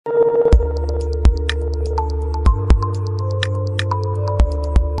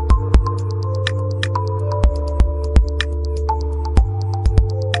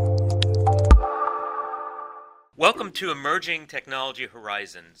to Emerging Technology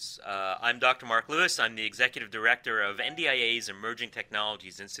Horizons. I'm Dr. Mark Lewis. I'm the Executive Director of NDIA's Emerging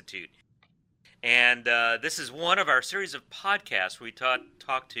Technologies Institute. And this is one of our series of podcasts where we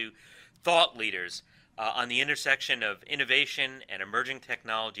talk to thought leaders on the intersection of innovation and emerging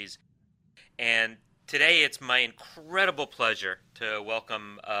technologies. And today it's my incredible pleasure to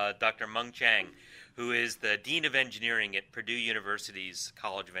welcome Dr. Meng Chang, who is the Dean of Engineering at Purdue University's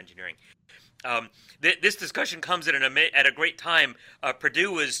College of Engineering. This discussion comes at a great time.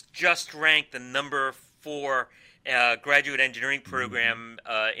 Purdue was just ranked the number 4 graduate engineering program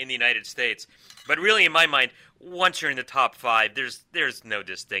in the United States. But really, in my mind, once you're in the top 5, there's no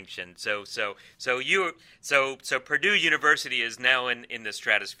distinction. So Purdue University is now in the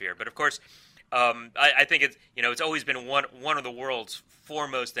stratosphere. But of course, I think it's always been one of the world's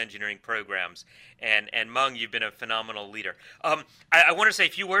foremost engineering programs, and Meng, you've been a phenomenal leader. I want to say a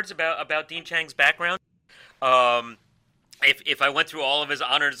few words about Dean Chang's background. If I went through all of his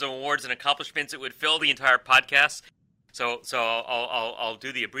honors, awards, and accomplishments, it would fill the entire podcast. So I'll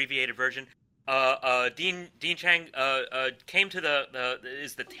do the abbreviated version. Dean Chang came to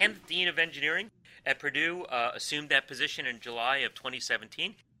is the 10th Dean of Engineering at Purdue. Assumed that position in July of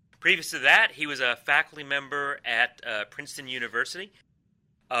 2017. Previous to that, he was a faculty member at Princeton University.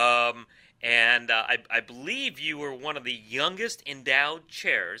 And I believe you were one of the youngest endowed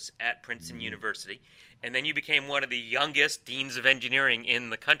chairs at Princeton University. And then you became one of the youngest deans of engineering in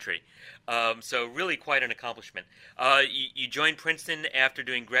the country. So really quite an accomplishment. You joined Princeton after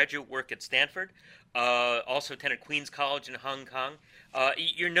doing graduate work at Stanford. Also attended Queens College in Hong Kong.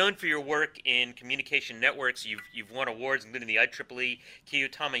 You're known for your work in communication networks. You've won awards, including the IEEE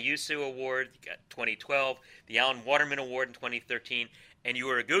Kiyotama Yusu Award, 2012, the Alan Waterman Award in 2013, and you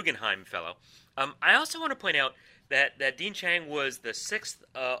were a Guggenheim Fellow. I also want to point out that Dean Chang was the 6th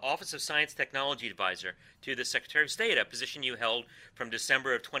Office of Science Technology Advisor to the Secretary of State, a position you held from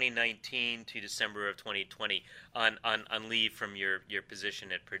December of 2019 to December of 2020 on leave from your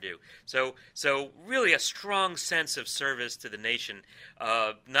position at Purdue. So really a strong sense of service to the nation,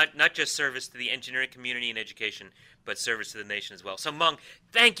 not just service to the engineering community and education, but service to the nation as well. So Meng,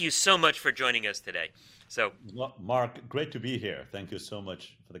 thank you so much for joining us today. So, well, Mark, great to be here. Thank you so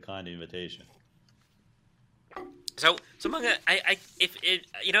much for the kind invitation. So Meng, I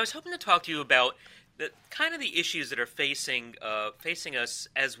was hoping to talk to you about the issues that are facing us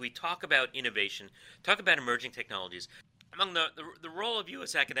as we talk about innovation, talk about emerging technologies, among the role of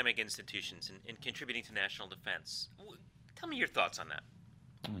U.S. academic institutions in contributing to national defense. Tell me your thoughts on that.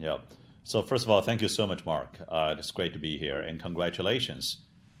 Yeah. So first of all, thank you so much, Mark. It's great to be here, and congratulations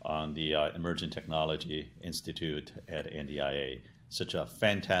on the Emerging Technology Institute at NDIA. Such a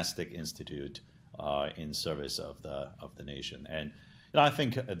fantastic institute in service of the nation. And I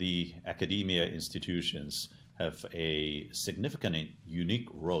think the academia institutions have a significant and unique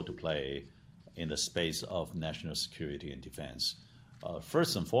role to play in the space of national security and defense.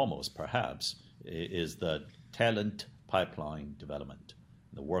 First and foremost, perhaps, is the talent pipeline development,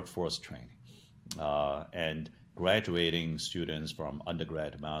 the workforce training, and graduating students from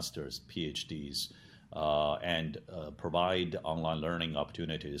undergrad, masters, PhDs, and provide online learning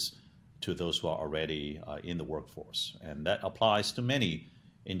opportunities to those who are already in the workforce. And that applies to many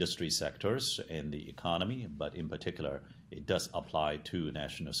industry sectors in the economy, but in particular, it does apply to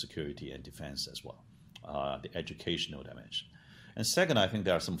national security and defense as well, the educational dimension. And second, I think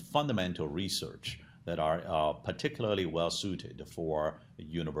there are some fundamental research that are particularly well suited for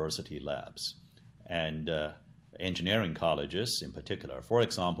university labs and engineering colleges in particular. For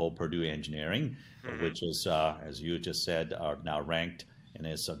example, Purdue Engineering, which is, as you just said, are now ranked in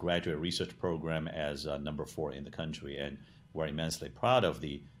its graduate research program as number 4 in the country. And we're immensely proud of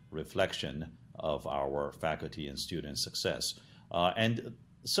the reflection of our faculty and student success. And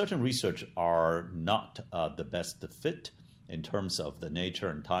certain research are not the best fit in terms of the nature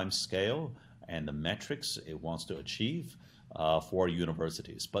and time scale and the metrics it wants to achieve for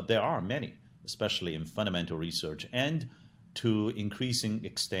universities. But there are many, especially in fundamental research and to increasing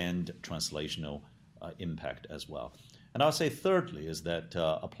extent translational impact as well. And I'll say thirdly is that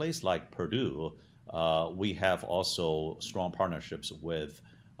a place like Purdue, we have also strong partnerships with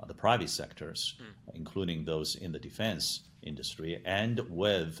the private sectors, including those in the defense industry, and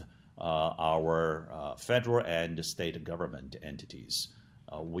with our federal and state government entities.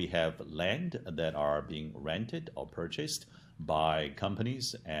 We have land that are being rented or purchased by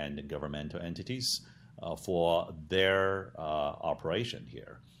companies and governmental entities for their operation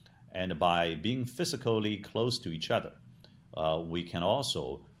here. And by being physically close to each other, we can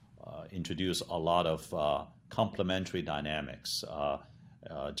also introduce a lot of complementary dynamics.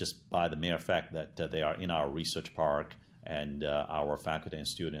 just by the mere fact that they are in our research park and our faculty and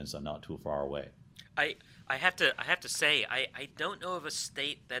students are not too far away. I I have to say I don't know of a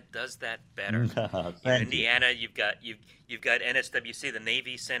state that does that better. Thank you. Indiana, you've got NSWC, the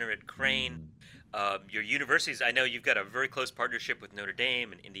Navy Center at Crane. Mm, Your universities, I know you've got a very close partnership with Notre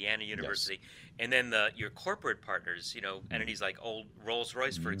Dame and Indiana yes. University, and then your corporate partners, entities like old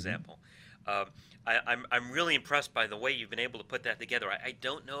Rolls-Royce, for Hmm. example. Um, I'm really impressed by the way you've been able to put that together. I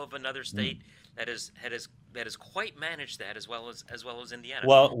don't know of another state that has quite managed that as well as Indiana.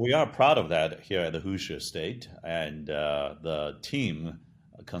 Well, we are proud of that here at the Hoosier State, and the team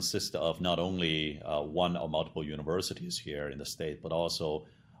consists of not only one or multiple universities here in the state, but also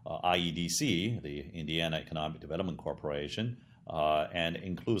IEDC, the Indiana Economic Development Corporation, and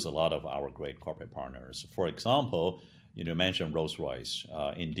includes a lot of our great corporate partners. For example, you mentioned Rolls-Royce.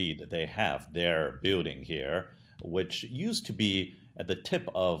 Indeed, they have their building here, which used to be at the tip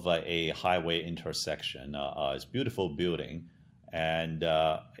of a highway intersection. It's a beautiful building, and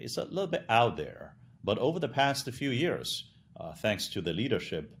it's a little bit out there. But over the past few years, thanks to the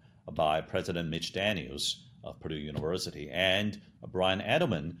leadership by President Mitch Daniels of Purdue University and Brian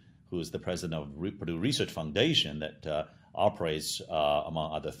Edelman, who is the president of Purdue Research Foundation that operates,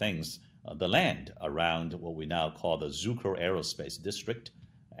 among other things, the land around what we now call the Zuccour Aerospace District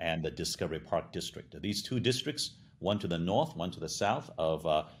and the Discovery Park District. These two districts, one to the north, one to the south of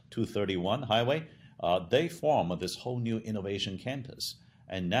 231 Highway, they form this whole new innovation campus.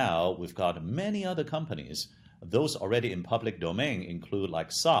 And now we've got many other companies. Those already in public domain include like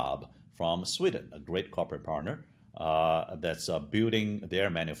Saab from Sweden, a great corporate partner that's building their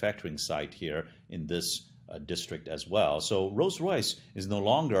manufacturing site here in this district as well. So Rolls-Royce is no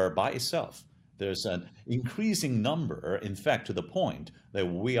longer by itself. There's an increasing number, in fact, to the point that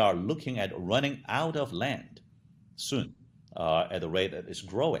we are looking at running out of land soon at the rate that it's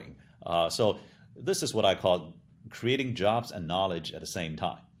growing. So this is what I call creating jobs and knowledge at the same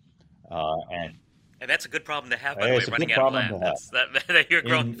time. And And that's a good problem to have, by the way, it's a good running out of problem land. to have. That's that you're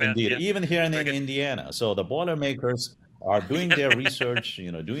growing fast. Indeed, Yeah, even here in very good. Indiana. So the Boilermakers are doing their research,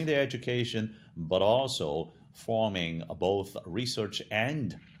 doing their education, but also forming both research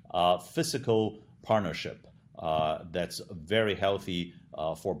and physical partnership that's very healthy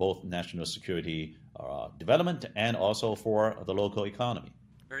for both national security development and also for the local economy.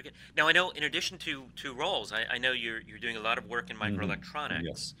 Very good. Now I know, in addition to roles, I know you're doing a lot of work in Hmm. Yes.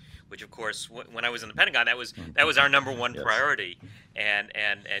 microelectronics, which of course, when I was in the Pentagon, that Mhm. was our number one Yes. priority, and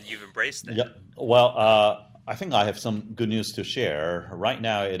you've embraced that. Yep. Well, I think I have some good news to share. Right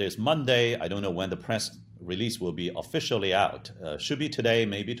now, it is Monday. I don't know when the press release will be officially out. Should be today,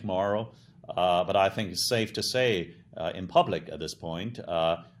 maybe tomorrow. But I think it's safe to say in public at this point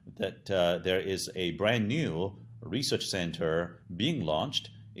that there is a brand new research center being launched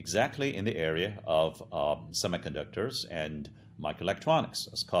exactly in the area of semiconductors and microelectronics.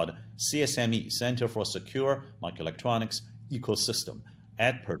 It's called CSME, Center for Secure Microelectronics Ecosystem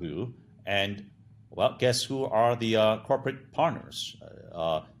at Purdue. And well, guess who are the corporate partners?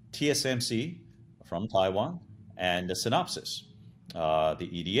 TSMC from Taiwan and Synopsys, the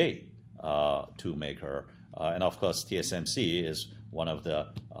EDA tool maker. And of course, TSMC is one of the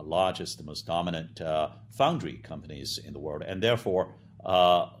largest, most dominant foundry companies in the world. And therefore,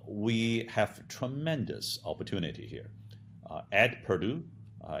 we have tremendous opportunity here at Purdue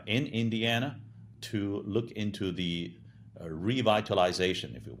in Indiana to look into the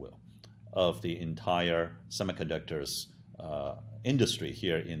revitalization, if you will, of the entire semiconductors industry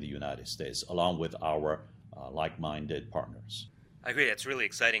here in the United States, along with our like-minded partners. I agree. That's really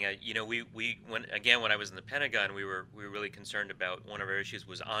exciting. When I was in the Pentagon, we were really concerned about one of our issues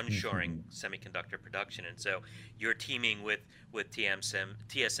was onshoring Mhm. semiconductor production, and so your teaming with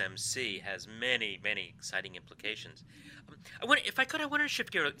TSMC has many exciting implications. I wanted to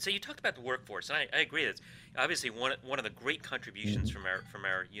shift gear. So you talked about the workforce, and I agree. That's obviously one of the great contributions Mhm. from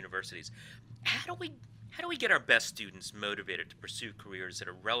our universities. How do we get our best students motivated to pursue careers that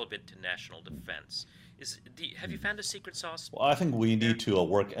are relevant to national defense? Have you found a secret sauce Well, I think we there? need to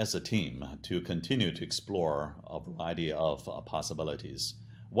work as a team to continue to explore a variety of possibilities.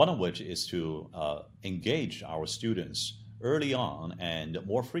 One of which is to engage our students early on and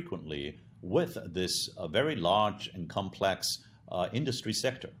more frequently with this very large and complex industry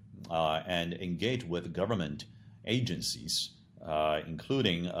sector and engage with government agencies,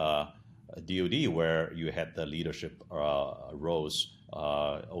 including DoD, where you had the leadership roles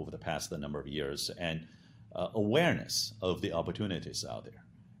over the past number of years, and awareness of the opportunities out there,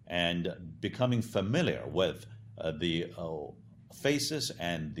 and becoming familiar with the faces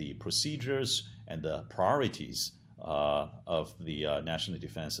and the procedures and the priorities of the national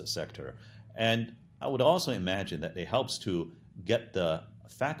defense sector. And I would also imagine that it helps to get the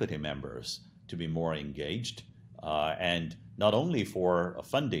faculty members to be more engaged, and not only for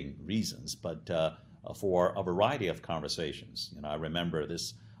funding reasons, but for a variety of conversations. I remember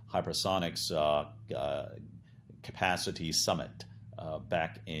this hypersonics capacity summit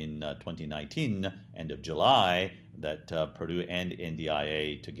back in 2019, end of July, that Purdue and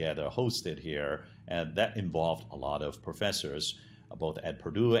NDIA together hosted here, and that involved a lot of professors, both at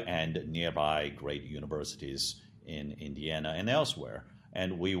Purdue and nearby great universities in Indiana and elsewhere.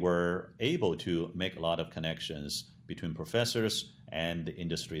 And we were able to make a lot of connections between professors and the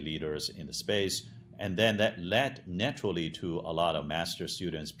industry leaders in the space. And then that led naturally to a lot of master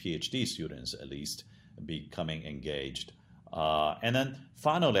students, PhD students at least, becoming engaged. And then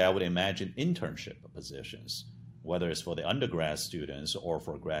finally, I would imagine internship positions, whether it's for the undergrad students or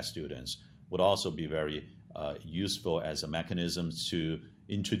for grad students, would also be very useful as a mechanism to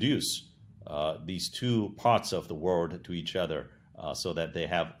introduce these two parts of the world to each other, so that they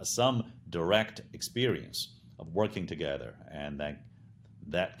have some direct experience of working together, and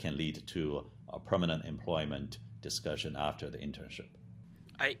that can lead to a permanent employment discussion after the internship.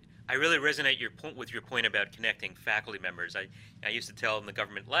 I really resonate with your point about connecting faculty members. I used to tell in the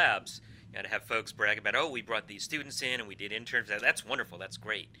government labs, to have folks brag about, oh, we brought these students in and we did interns. That's wonderful. That's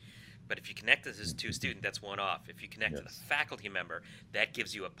great. But if you connect this as two students, that's one off. If you connect to the faculty member, that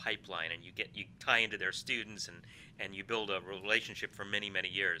gives you a pipeline, and you tie into their students, and you build a relationship for many, many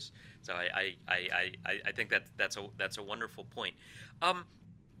years. So I think that's a wonderful point.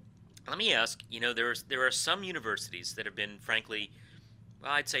 Let me ask, there are some universities that have been, frankly,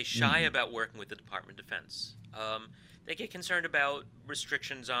 well, I'd say shy about working with the Department of Defense. They get concerned about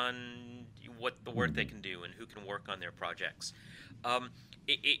restrictions on what the work they can do and who can work on their projects.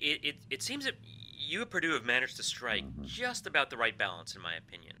 It seems that you at Purdue have managed to strike just about the right balance, in my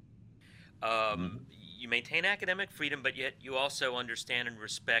opinion. You maintain academic freedom, but yet you also understand and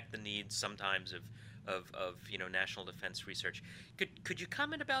respect the needs sometimes of national defense research. Could you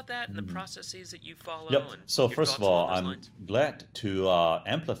comment about that and the processes that you follow? Yep. And so first of all, I'm lines? glad to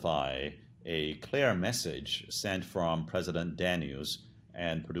amplify a clear message sent from President Daniels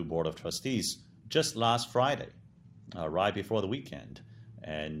and Purdue Board of Trustees just last Friday, right before the weekend.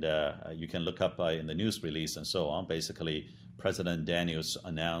 And you can look up in the news release and so on. Basically, President Daniels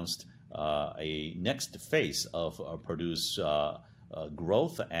announced a next phase of Purdue's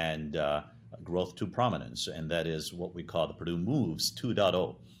growth and growth to prominence, and that is what we call the Purdue Moves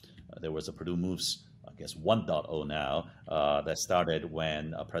 2.0. There was a Purdue Moves, I guess, 1.0 now, that started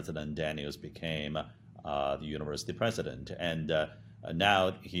when President Daniels became the university president. And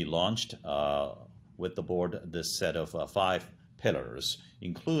now he launched with the board this set of 5 pillars,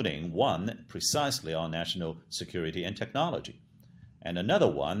 including one precisely on national security and technology. And another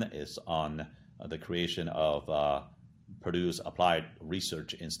one is on the creation of Purdue's Applied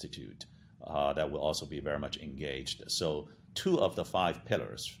Research Institute that will also be very much engaged. So 2 of the 5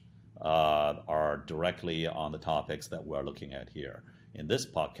 pillars are directly on the topics that we're looking at here. In this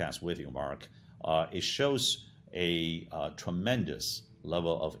podcast with you, Mark, it shows a tremendous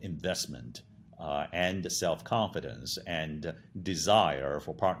level of investment and self-confidence and desire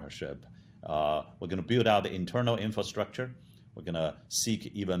for partnership. We're going to build out the internal infrastructure. We're going to seek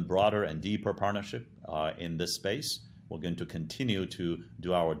even broader and deeper partnership in this space. We're going to continue to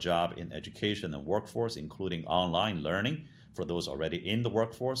do our job in education and workforce, including online learning for those already in the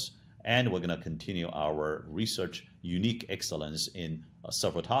workforce. And we're going to continue our research unique excellence in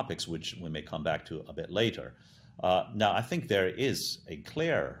several topics, which we may come back to a bit later. Now, I think there is a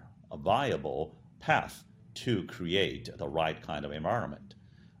clear, viable path to create the right kind of environment.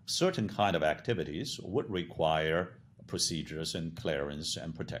 Certain kind of activities would require procedures and clearance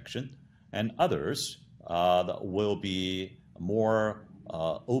and protection, and others will be more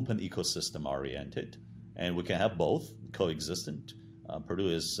open ecosystem oriented, and we can have both coexistent. Purdue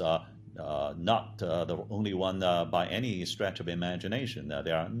is not the only one by any stretch of imagination.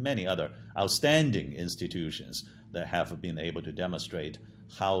 There are many other outstanding institutions that have been able to demonstrate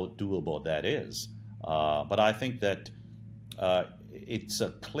how doable that is. But I think that it's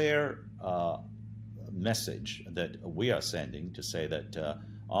a clear message that we are sending to say that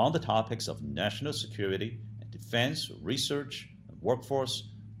on the topics of national security, defense, research, workforce,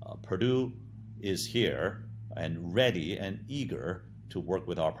 Purdue is here and ready and eager to work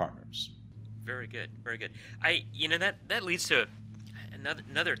with our partners. Very good, very good. That leads to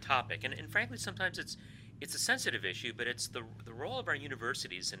another topic, and frankly, sometimes it's a sensitive issue, but it's the role of our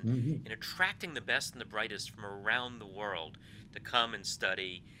universities in attracting the best and the brightest from around the world to come and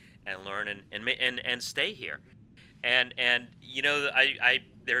study and learn and stay here. And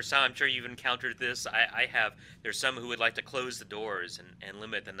there are some, I'm sure you've encountered this. I have. There's some who would like to close the doors and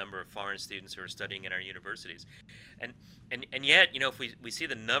limit the number of foreign students who are studying in our universities, and and yet, if we see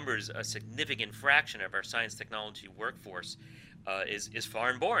the numbers, a significant fraction of our science technology workforce is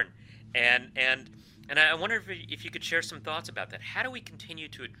foreign born, and I wonder if you could share some thoughts about that. How do we continue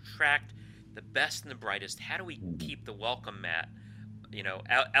to attract the best and the brightest? How do we keep the welcome mat,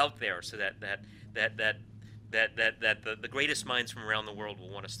 out there, so that the greatest minds from around the world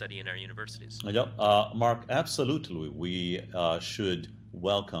will want to study in our universities? Yeah, Mark, absolutely. We should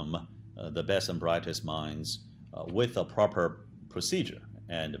welcome the best and brightest minds with a proper procedure,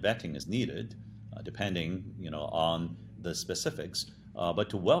 and vetting is needed, depending, on the specifics. But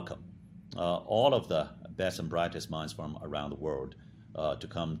to welcome all of the best and brightest minds from around the world to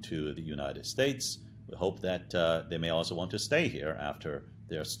come to the United States. We hope that they may also want to stay here after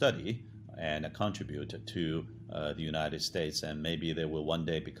their study and contribute to the United States, and maybe they will one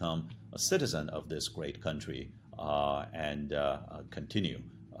day become a citizen of this great country and continue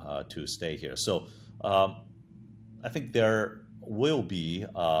to stay here. So I think there will be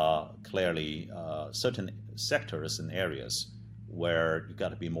clearly certain sectors and areas where you've got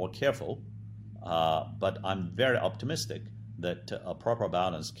to be more careful, but I'm very optimistic that a proper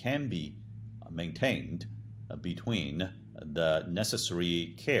balance can be maintained between the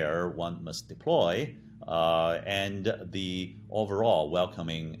necessary care one must deploy and the overall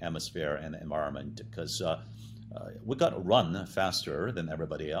welcoming atmosphere and environment, because we've got to run faster than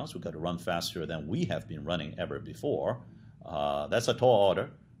everybody else. We've got to run faster than we have been running ever before. That's a tall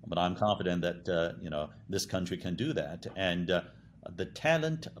order, but I'm confident that this country can do that. And the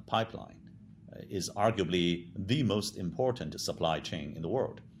talent pipeline is arguably the most important supply chain in the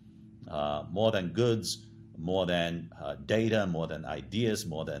world. More than goods, more than data, more than ideas,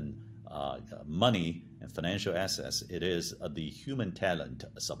 more than money and financial assets, it is the human talent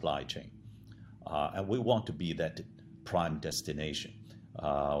supply chain. And we want to be that prime destination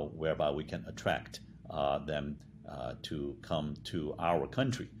whereby we can attract them to come to our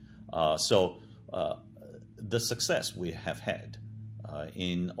country. So the success we have had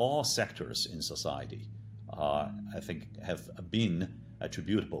in all sectors in society, I think, have been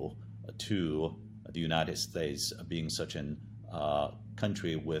attributable to the United States being such an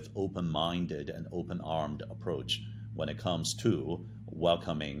country with open-minded and open-armed approach when it comes to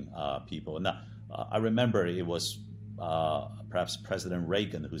welcoming people. Now, I remember it was perhaps President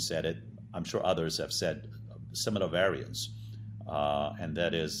Reagan who said it. I'm sure others have said similar variants, and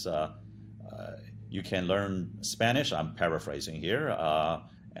that is, you can learn Spanish, I'm paraphrasing here,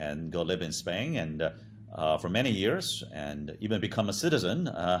 and go live in Spain and for many years and even become a citizen,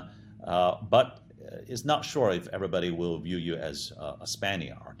 but is not sure if everybody will view you as a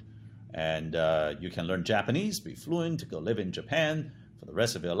Spaniard. And you can learn Japanese, be fluent, go live in Japan for the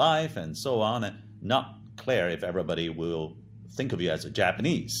rest of your life, and so on, and not clear if everybody will think of you as a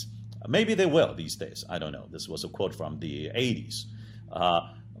Japanese. Maybe they will these days. I don't know. This was a quote from the 80s.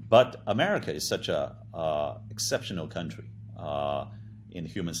 But America is such a exceptional country in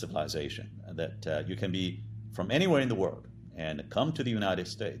human civilization that you can be from anywhere in the world and come to the United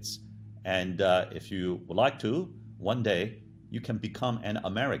States. And if you would like to, one day you can become an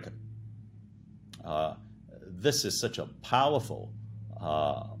American. This is such a powerful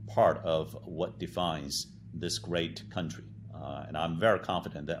part of what defines this great country. And I'm very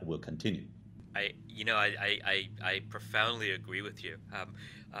confident that will continue. I profoundly agree with you.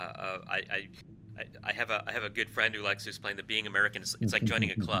 I have a good friend who likes to explain that being American is it's like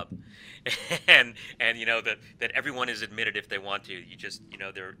joining a club, and that everyone is admitted if they want to. You just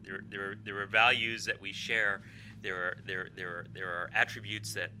there are values that we share. There are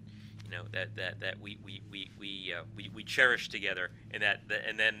attributes that that we cherish together, and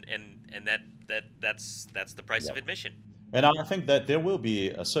that's the price of admission. And I think that there will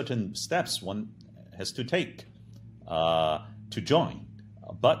be certain steps one has to take to join,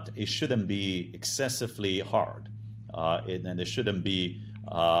 but it shouldn't be excessively hard, and there shouldn't be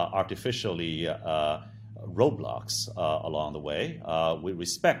artificially roadblocks along the way. We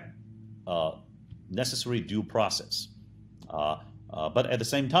respect necessary due process, but at the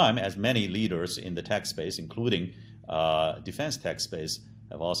same time, as many leaders in the tech space, including defense tech space,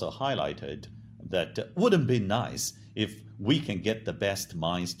 have also highlighted, that wouldn't be nice if we can get the best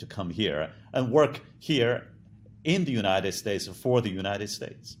minds to come here and work here in the United States for the United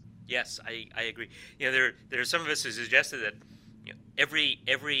States. Yes, I agree. There are some of us who suggested that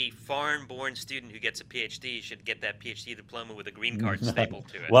every foreign-born student who gets a PhD should get that PhD diploma with a green card stapled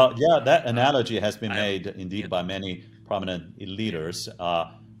to it. Well, yeah, that analogy has been made indeed by many prominent leaders.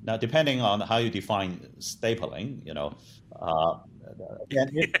 Now, depending on how you define stapling, uh, again,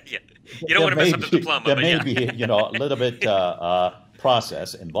 Yeah. You don't there want to mess may up the be diploma, there but may yeah. be a little bit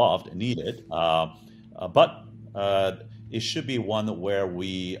process involved needed, but it should be one where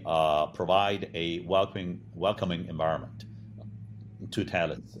we provide a welcoming environment to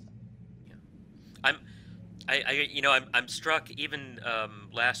talents. Yeah. I'm I'm struck. Even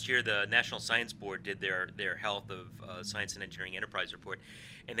last year, the National Science Board did their Health of Science and Engineering Enterprise report,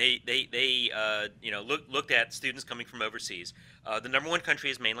 and they looked at students coming from overseas. The number one country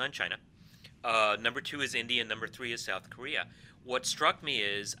is mainland China. Number two is India, and number three is South Korea. What struck me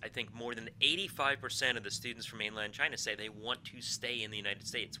is I think more than 85% of the students from mainland China say they want to stay in the United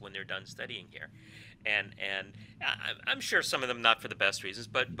States when they're done studying here, and I'm sure some of them not for the best reasons,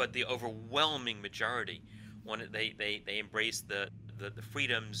 but the overwhelming majority they embrace the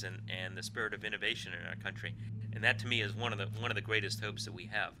freedoms and the spirit of innovation in our country, and that to me is one of the greatest hopes that we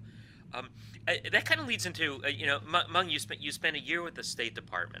have. Um, that kind of leads into Meng, you spent a year with the State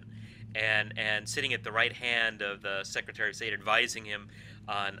Department, and sitting at the right hand of the Secretary of State, advising him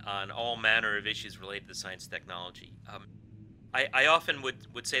on all manner of issues related to science and technology. I often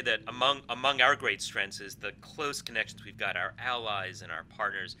would say that among our great strengths is the close connections we've got, our allies and our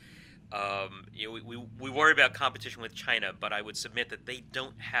partners. We worry about competition with China, but I would submit that they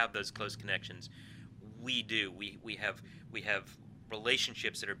don't have those close connections. We do. We have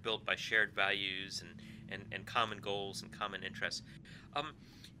relationships that are built by shared values and common goals and common interests.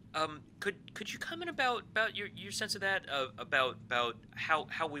 Um, could you comment about your sense of that, about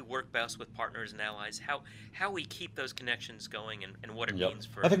how we work best with partners and allies, how we keep those connections going, and what it Yep. means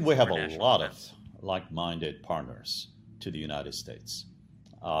I think we have for a national lot of defense? like-minded partners to the United States.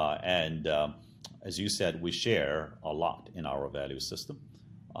 And as you said, we share a lot in our value system.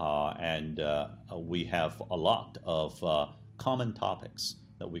 And we have a lot of common topics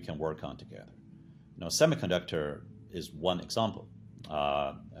that we can work on together. Semiconductor is one example.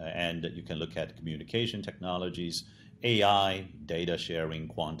 And you can look at communication technologies, AI, data sharing,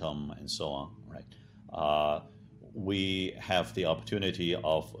 quantum, and so on, right? We have the opportunity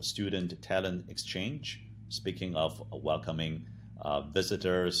of student talent exchange, speaking of welcoming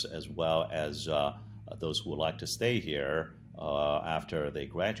visitors as well as those who would like to stay here after they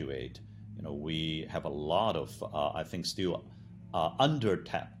graduate. We have a lot of, I think, still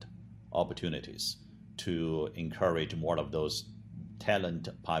under-tapped opportunities to encourage more of those talent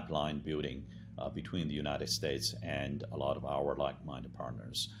pipeline building between the United States and a lot of our like-minded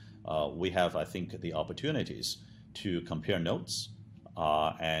partners. We have, I think, the opportunities to compare notes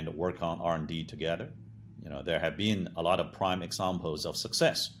and work on R&D together. There have been a lot of prime examples of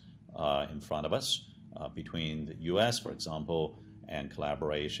success in front of us between the U.S., for example, and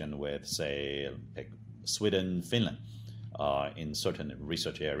collaboration with, say, Sweden, Finland, in certain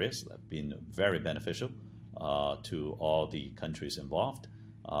research areas that have been very beneficial to all the countries involved.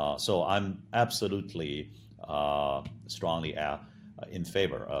 So I'm absolutely strongly in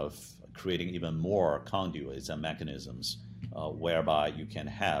favor of creating even more conduits and mechanisms whereby you can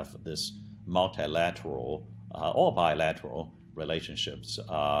have this multilateral or bilateral relationships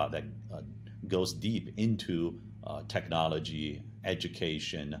that goes deep into technology,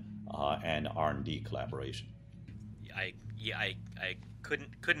 education, and R&D collaboration. I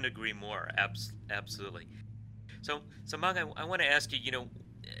couldn't agree more. Absolutely. So Meng, I want to ask you,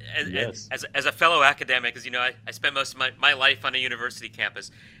 Yes. as a fellow academic, as you know, I spent most of my life on a university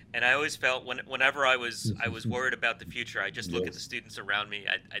campus, and I always felt whenever I was worried about the future, I just look at the Yes. students around me.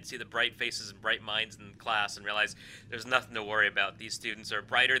 I'd see the bright faces and bright minds in class, and realize there's nothing to worry about. These students are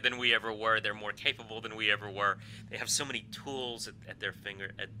brighter than we ever were. They're more capable than we ever were. They have so many tools at their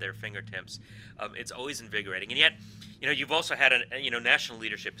fingertips. It's always invigorating, and yet, you've also had a national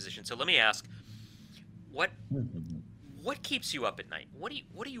leadership position. So let me ask, what what keeps you up at night? What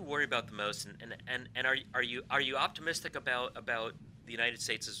do you worry about the most? And are you optimistic about the United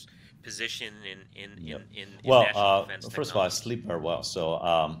States' position Yep. in Well, national defense first of all, I technology? sleep very well, so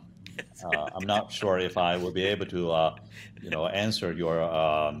I'm not sure if I will be able to, answer your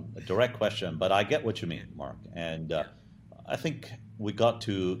direct question. But I get what you mean, Mark, and Yeah, I think we got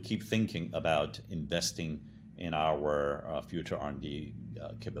to keep thinking about investing in our future R&D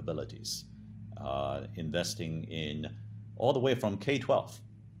capabilities, investing in all the way from K-12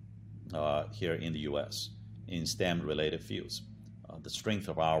 here in the U.S. in STEM-related fields, the strength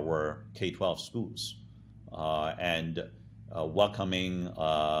of our K-12 schools, and welcoming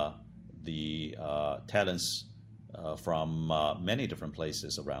the talents from many different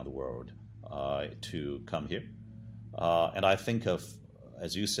places around the world to come here. And I think of,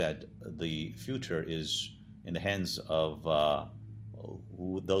 as you said, the future is in the hands of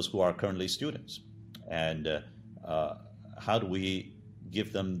those who are currently students, and how do we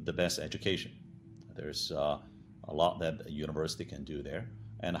give them the best education? There's a lot that a university can do there.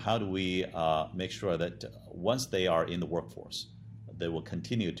 And how do we make sure that once they are in the workforce, they will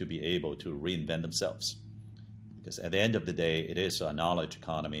continue to be able to reinvent themselves? Because at the end of the day, it is a knowledge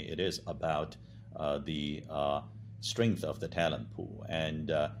economy. It is about the strength of the talent pool.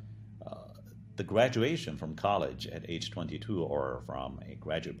 And the graduation from college at age 22 or from a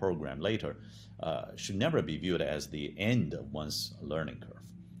graduate program later should never be viewed as the end of one's learning curve.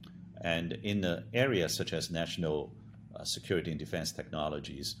 And in the areas such as national security and defense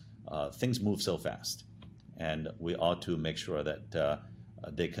technologies, things move so fast. And we ought to make sure that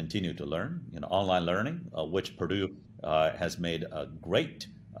they continue to learn. Online learning, which Purdue has made great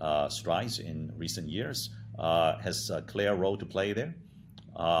strides in recent years, has a clear role to play there.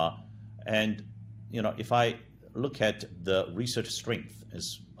 And if I look at the research strength,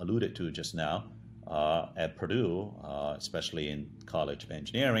 as alluded to just now, at Purdue, especially in College of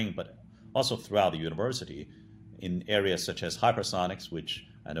Engineering, but also throughout the university, in areas such as hypersonics, which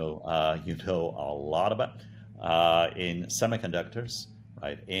I know you know a lot about, in semiconductors,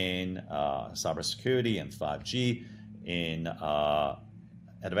 right, in cybersecurity and 5G, in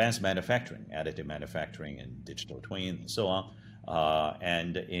advanced manufacturing, additive manufacturing and digital twin, and so on,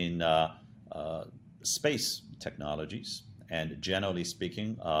 and in space technologies, and generally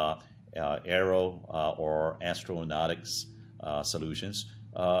speaking, aero or astronautics solutions.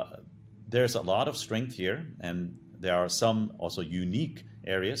 There's a lot of strength here, and there are some also unique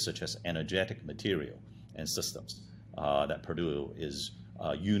areas such as energetic material and systems that Purdue is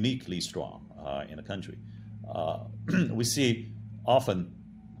uniquely strong in the country. We see often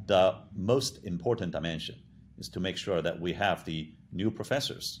the most important dimension is to make sure that we have the new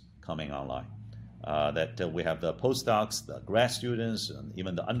professors coming online, that we have the postdocs, the grad students, and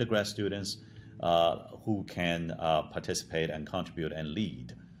even the undergrad students who can participate and contribute and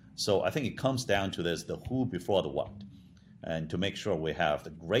lead. So I think it comes down to this, the who before the what, and to make sure we have the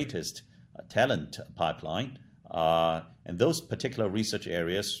greatest talent pipeline. And those particular research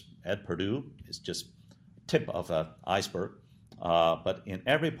areas at Purdue is just tip of the iceberg. But in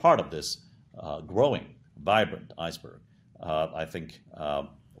every part of this growing, vibrant iceberg, I think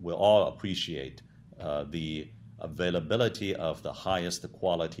we'll all appreciate the availability of the highest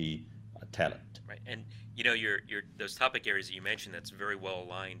quality talent. Right, and your those topic areas that you mentioned, that's very well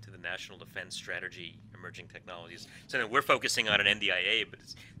aligned to the National Defense Strategy, Emerging Technologies. So we're focusing on an NDIA, but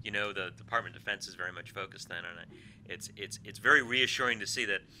the Department of Defense is very much focused on it. It's very reassuring to see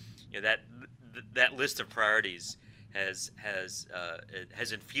that that list of priorities has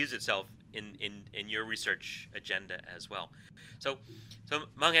infused itself in your research agenda as well. So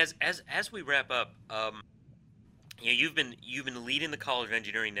Meng, as we wrap up, you've been leading the College of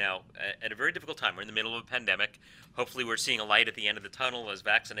Engineering now at a very difficult time. We're in the middle of a pandemic. Hopefully, we're seeing a light at the end of the tunnel as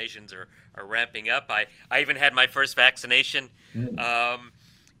vaccinations are ramping up. I even had my first vaccination,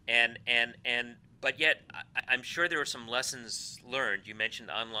 but yet I'm sure there are some lessons learned. You mentioned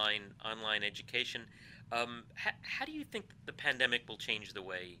online education. How do you think the pandemic will change the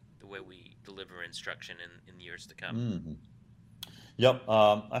way we deliver instruction in the years to come? Mm-hmm. Yep,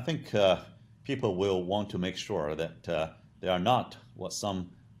 I think people will want to make sure that they are not what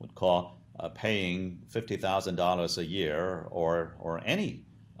some would call paying $50,000 a year or any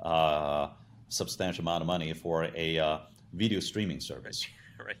substantial amount of money for a video streaming service.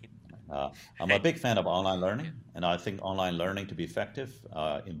 Right. I'm a big fan of online learning, and I think online learning, to be effective,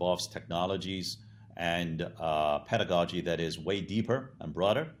 involves technologies and pedagogy that is way deeper and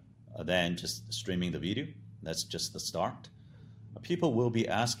broader than just streaming the video. That's just the start. People will be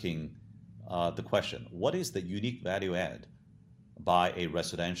asking the question, what is the unique value add by a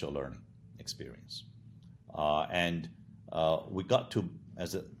residential learning experience? And we got to,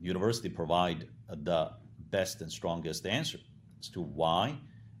 as a university, provide the best and strongest answer as to why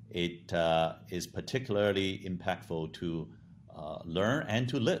it is particularly impactful to learn and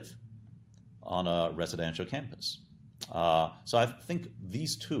to live on a residential campus. So I think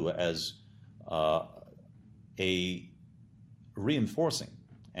these two as a reinforcing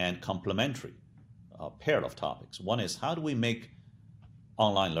and complementary pair of topics. One is, how do we make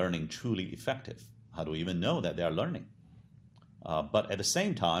online learning truly effective? How do we even know that they are learning? But at the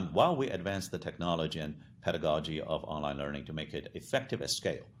same time, while we advance the technology and pedagogy of online learning to make it effective at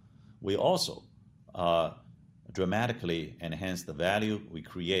scale, we also dramatically enhance the value we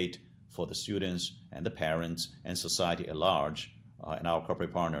create for the students and the parents and society at large and our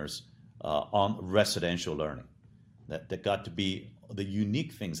corporate partners on residential learning. That got to be the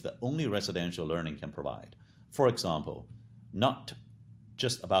unique things that only residential learning can provide. For example, not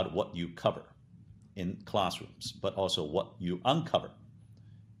just about what you cover in classrooms, but also what you uncover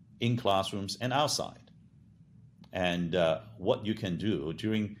in classrooms and outside. And what you can do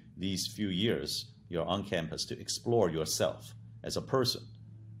during these few years you're on campus to explore yourself as a person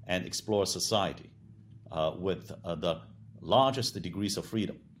and explore society with the largest degrees of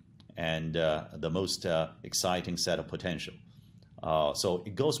freedom and the most exciting set of potential. So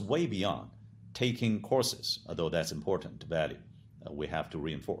it goes way beyond taking courses, although that's important value we have to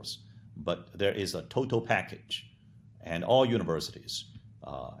reinforce. But there is a total package, and all universities,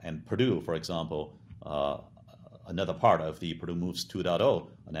 and Purdue, for example, another part of the Purdue Moves 2.0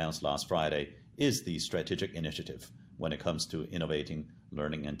 announced last Friday is the strategic initiative when it comes to innovating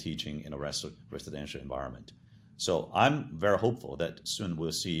learning and teaching in a residential environment. So I'm very hopeful that soon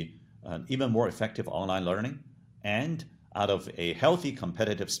we'll see an even more effective online learning, and out of a healthy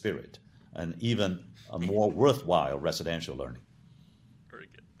competitive spirit, and even a more worthwhile residential learning. Very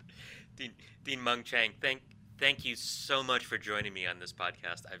good. Dean Meng Chang, thank you so much for joining me on this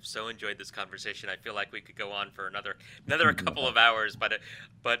podcast. I've so enjoyed this conversation. I feel like we could go on for another couple of hours, but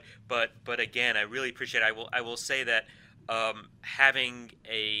again, I really appreciate it. I will say that having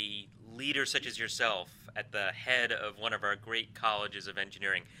a leader such as yourself at the head of one of our great colleges of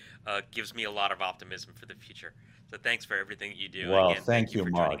engineering gives me a lot of optimism for the future. So thanks for everything that you do. Well, again, thank you, for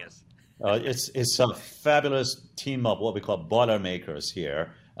Mark. joining us. It's a fabulous team of what we call Boilermakers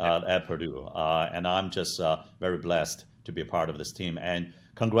here at Purdue, and I'm just very blessed to be a part of this team. And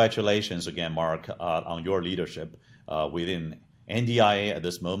congratulations again, Mark, on your leadership within NDIA at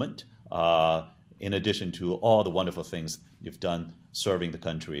this moment, in addition to all the wonderful things you've done serving the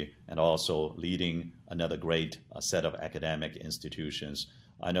country and also leading another great set of academic institutions.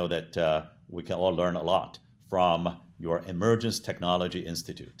 I know that we can all learn a lot from your Emergence Technology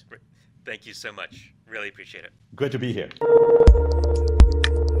Institute. Thank you so much. Really appreciate it. Good to be here.